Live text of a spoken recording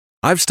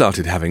I've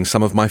started having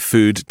some of my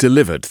food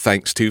delivered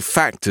thanks to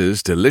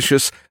Factor's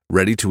delicious,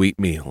 ready-to-eat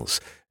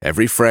meals.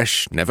 Every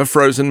fresh, never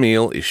frozen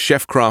meal is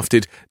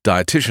chef-crafted,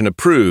 dietitian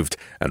approved,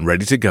 and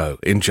ready to go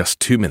in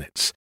just 2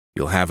 minutes.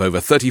 You'll have over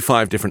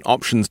 35 different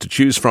options to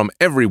choose from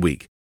every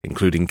week,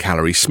 including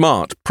Calorie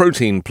Smart,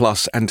 Protein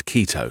Plus, and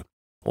Keto.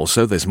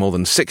 Also, there's more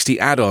than 60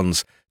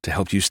 add-ons to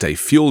help you stay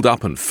fueled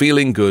up and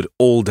feeling good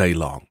all day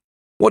long.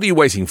 What are you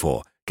waiting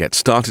for? Get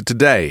started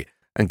today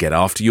and get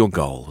after your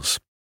goals.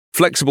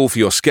 Flexible for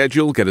your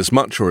schedule, get as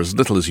much or as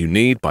little as you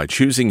need by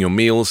choosing your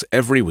meals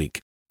every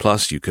week.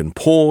 Plus, you can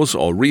pause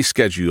or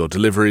reschedule your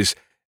deliveries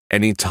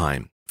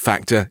anytime.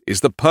 Factor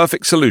is the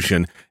perfect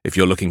solution if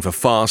you're looking for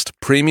fast,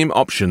 premium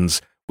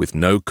options with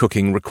no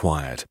cooking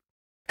required.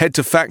 Head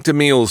to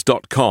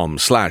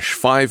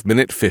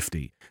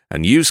factormeals.com/5minute50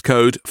 and use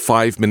code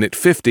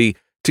 5minute50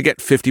 to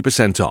get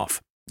 50% off.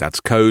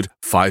 That's code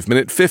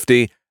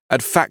 5minute50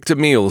 at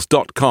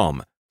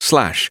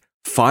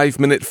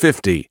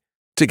factormeals.com/5minute50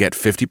 to get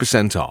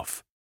 50%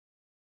 off.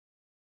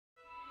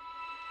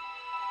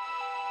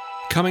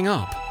 Coming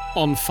up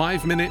on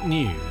 5 Minute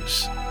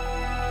News.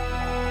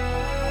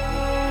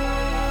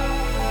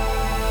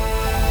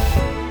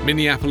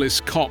 Minneapolis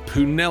cop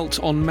who knelt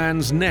on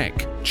man's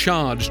neck,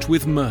 charged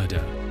with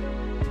murder.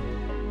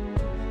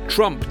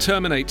 Trump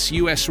terminates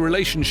US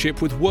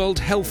relationship with World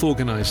Health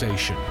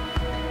Organization.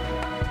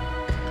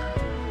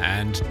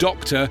 And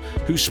doctor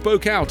who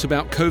spoke out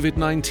about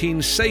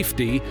COVID-19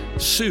 safety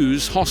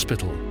sues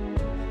hospital.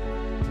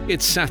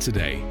 It's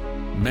Saturday,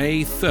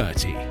 May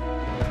 30.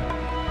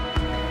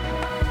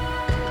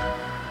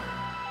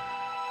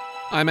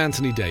 I'm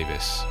Anthony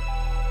Davis.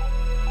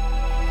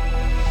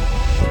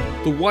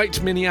 The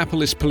white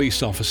Minneapolis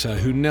police officer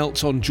who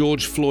knelt on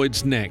George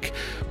Floyd's neck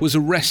was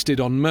arrested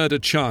on murder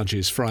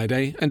charges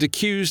Friday and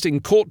accused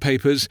in court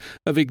papers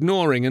of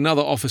ignoring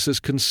another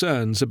officer's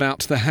concerns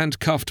about the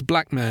handcuffed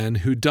black man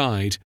who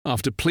died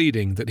after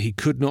pleading that he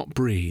could not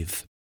breathe.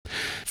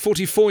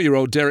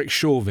 44-year-old Derek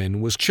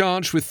Chauvin was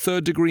charged with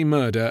third-degree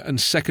murder and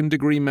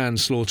second-degree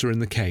manslaughter in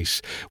the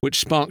case,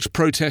 which sparked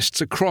protests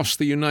across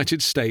the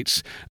United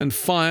States and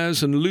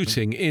fires and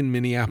looting in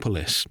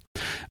Minneapolis.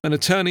 An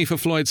attorney for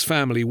Floyd's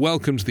family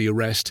welcomed the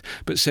arrest,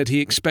 but said he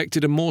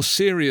expected a more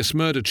serious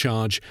murder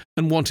charge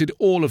and wanted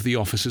all of the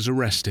officers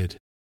arrested.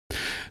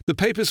 The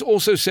papers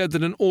also said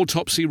that an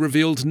autopsy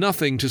revealed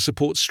nothing to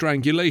support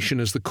strangulation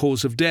as the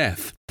cause of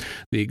death.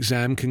 The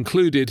exam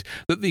concluded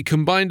that the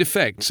combined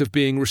effects of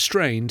being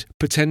restrained,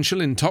 potential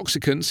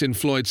intoxicants in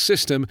Floyd's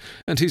system,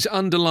 and his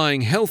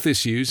underlying health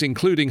issues,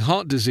 including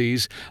heart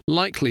disease,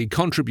 likely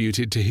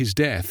contributed to his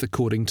death,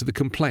 according to the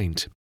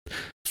complaint.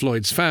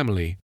 Floyd's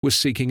family was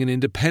seeking an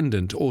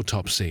independent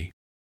autopsy.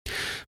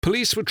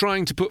 Police were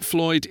trying to put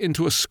Floyd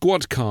into a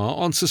squad car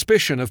on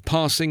suspicion of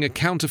passing a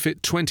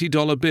counterfeit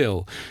 $20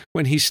 bill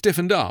when he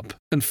stiffened up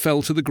and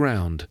fell to the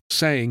ground,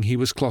 saying he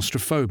was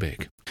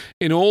claustrophobic.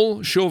 In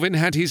all, Chauvin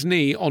had his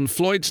knee on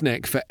Floyd's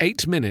neck for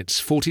 8 minutes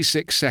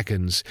 46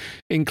 seconds,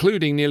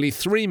 including nearly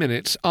 3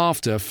 minutes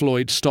after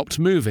Floyd stopped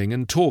moving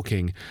and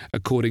talking,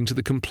 according to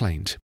the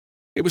complaint.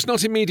 It was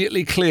not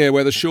immediately clear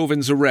whether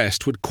Chauvin's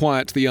arrest would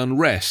quiet the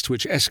unrest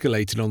which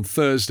escalated on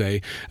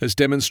Thursday as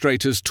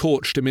demonstrators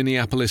torched a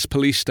Minneapolis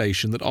police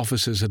station that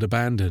officers had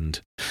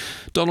abandoned.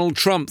 Donald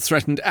Trump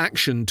threatened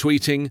action,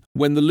 tweeting,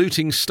 "When the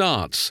looting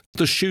starts,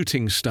 the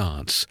shooting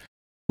starts,"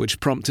 which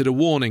prompted a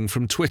warning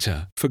from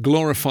Twitter for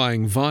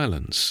glorifying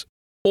violence.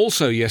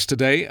 Also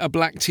yesterday, a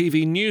Black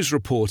TV news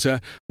reporter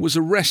was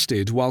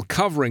arrested while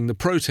covering the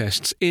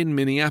protests in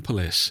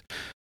Minneapolis.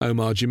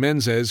 Omar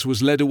Jimenez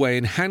was led away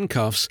in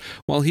handcuffs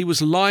while he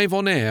was live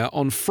on air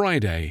on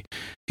Friday.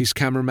 His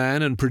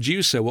cameraman and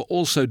producer were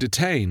also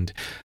detained,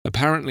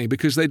 apparently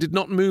because they did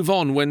not move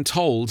on when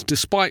told,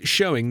 despite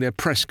showing their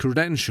press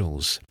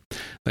credentials.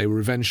 They were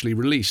eventually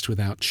released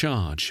without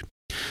charge.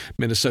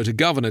 Minnesota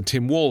Governor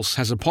Tim Walz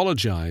has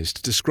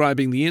apologized,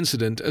 describing the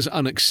incident as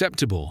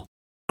unacceptable.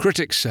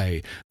 Critics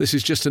say this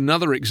is just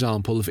another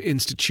example of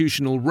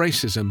institutional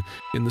racism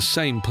in the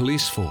same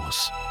police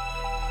force.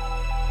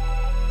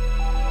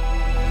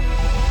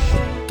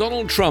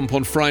 Donald Trump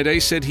on Friday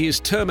said he is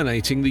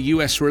terminating the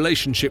US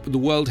relationship with the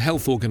World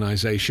Health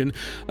Organization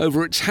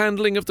over its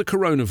handling of the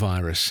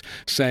coronavirus,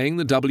 saying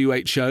the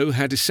WHO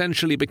had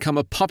essentially become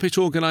a puppet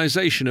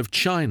organization of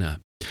China.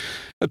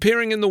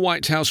 Appearing in the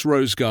White House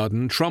Rose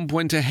Garden, Trump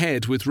went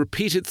ahead with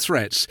repeated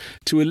threats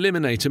to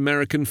eliminate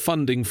American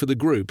funding for the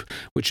group,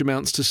 which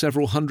amounts to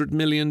several $100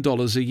 million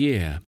a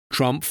year.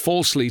 Trump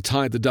falsely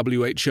tied the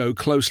WHO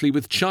closely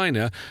with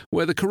China,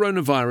 where the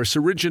coronavirus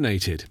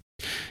originated.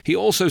 He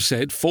also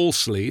said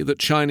falsely that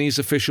Chinese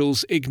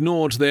officials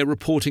ignored their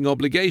reporting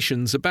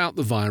obligations about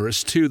the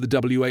virus to the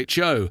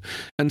WHO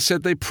and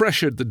said they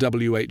pressured the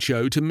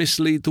WHO to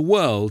mislead the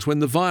world when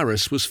the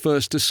virus was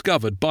first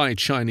discovered by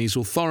Chinese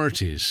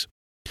authorities.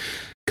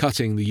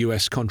 Cutting the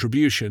US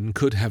contribution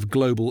could have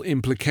global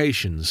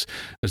implications,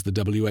 as the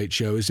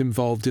WHO is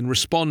involved in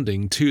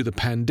responding to the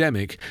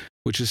pandemic,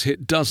 which has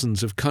hit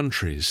dozens of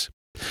countries.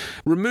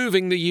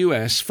 Removing the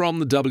US from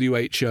the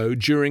WHO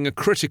during a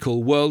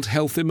critical world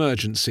health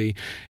emergency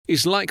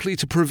is likely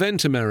to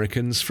prevent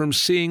Americans from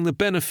seeing the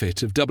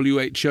benefit of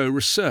WHO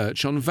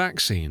research on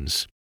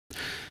vaccines.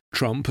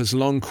 Trump has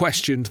long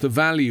questioned the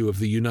value of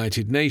the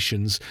United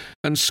Nations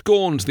and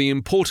scorned the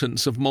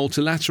importance of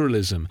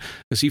multilateralism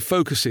as he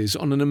focuses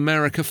on an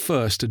America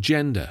First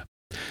agenda.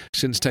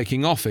 Since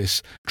taking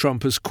office,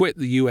 Trump has quit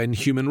the UN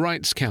Human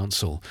Rights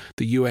Council,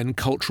 the UN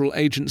cultural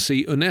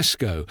agency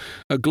UNESCO,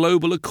 a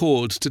global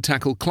accord to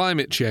tackle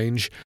climate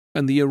change,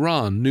 and the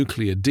Iran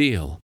nuclear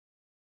deal.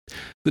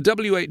 The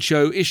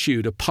WHO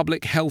issued a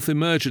public health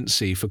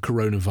emergency for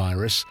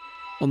coronavirus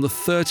on the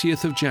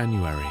 30th of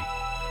January.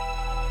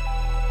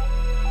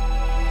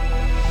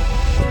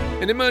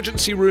 An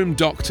emergency room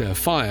doctor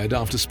fired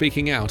after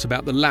speaking out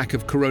about the lack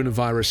of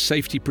coronavirus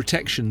safety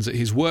protections at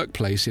his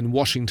workplace in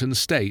Washington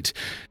state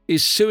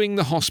is suing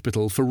the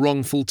hospital for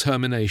wrongful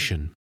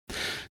termination.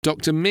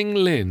 Dr. Ming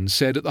Lin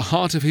said at the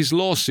heart of his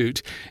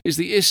lawsuit is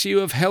the issue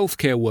of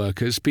healthcare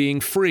workers being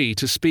free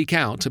to speak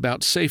out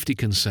about safety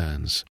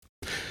concerns.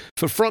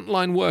 For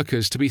frontline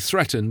workers to be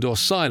threatened or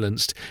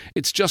silenced,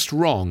 it's just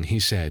wrong, he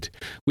said.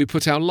 We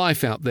put our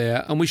life out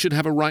there and we should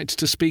have a right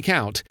to speak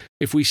out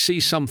if we see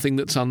something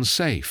that's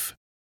unsafe.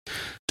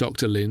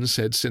 Dr. Lin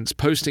said since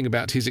posting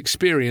about his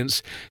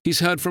experience, he's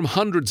heard from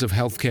hundreds of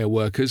healthcare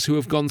workers who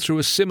have gone through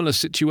a similar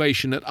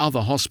situation at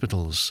other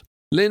hospitals.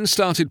 Lin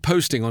started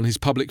posting on his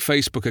public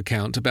Facebook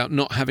account about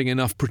not having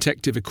enough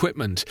protective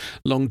equipment,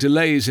 long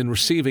delays in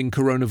receiving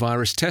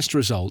coronavirus test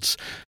results,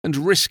 and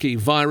risky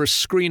virus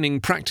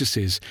screening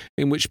practices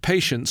in which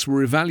patients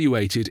were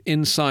evaluated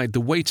inside the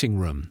waiting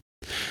room.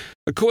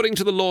 According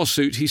to the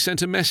lawsuit, he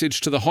sent a message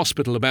to the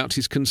hospital about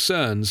his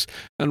concerns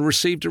and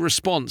received a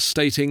response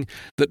stating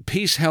that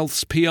Peace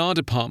Health's PR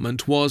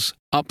department was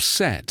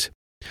upset.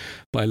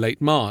 By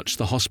late March,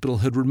 the hospital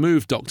had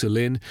removed Dr.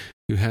 Lin,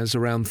 who has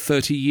around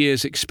 30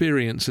 years'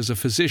 experience as a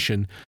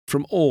physician,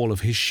 from all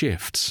of his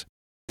shifts.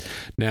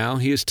 Now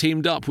he has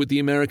teamed up with the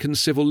American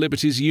Civil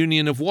Liberties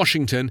Union of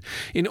Washington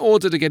in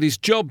order to get his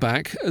job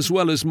back, as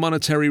well as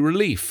monetary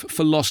relief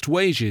for lost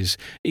wages,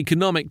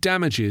 economic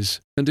damages,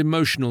 and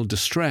emotional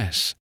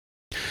distress.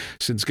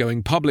 Since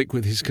going public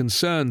with his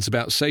concerns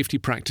about safety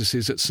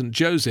practices at St.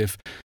 Joseph,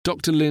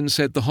 Dr. Lin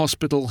said the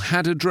hospital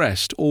had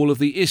addressed all of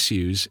the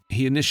issues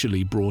he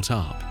initially brought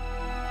up.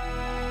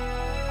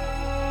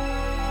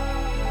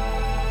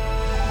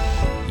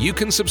 You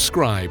can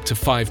subscribe to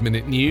 5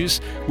 Minute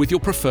News with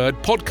your preferred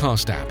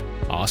podcast app.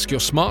 Ask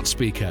your smart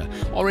speaker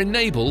or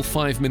enable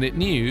 5 Minute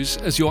News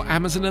as your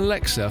Amazon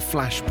Alexa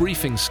flash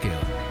briefing skill.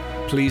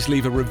 Please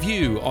leave a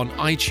review on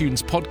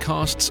iTunes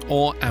Podcasts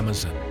or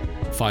Amazon.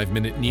 5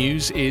 Minute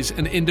News is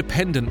an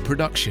independent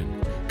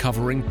production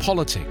covering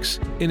politics,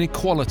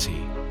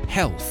 inequality,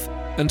 health,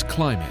 and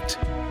climate,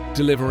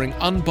 delivering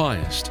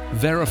unbiased,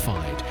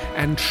 verified,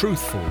 and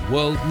truthful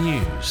world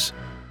news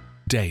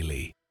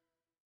daily.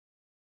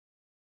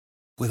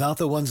 Without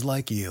the ones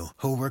like you,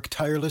 who work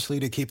tirelessly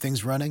to keep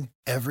things running,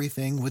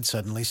 everything would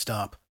suddenly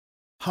stop.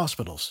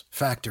 Hospitals,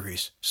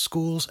 factories,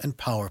 schools, and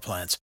power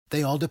plants,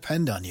 they all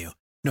depend on you.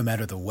 No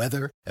matter the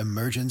weather,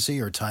 emergency,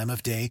 or time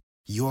of day,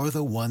 you're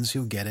the ones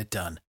who get it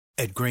done.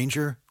 At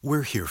Grainger,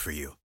 we're here for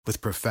you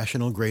with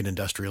professional-grade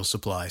industrial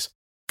supplies.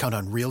 Count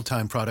on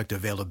real-time product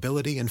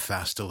availability and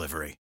fast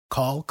delivery.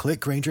 Call, click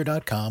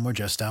Grainger.com, or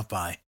just stop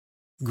by.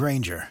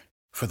 Grainger,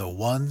 for the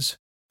ones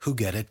who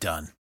get it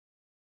done.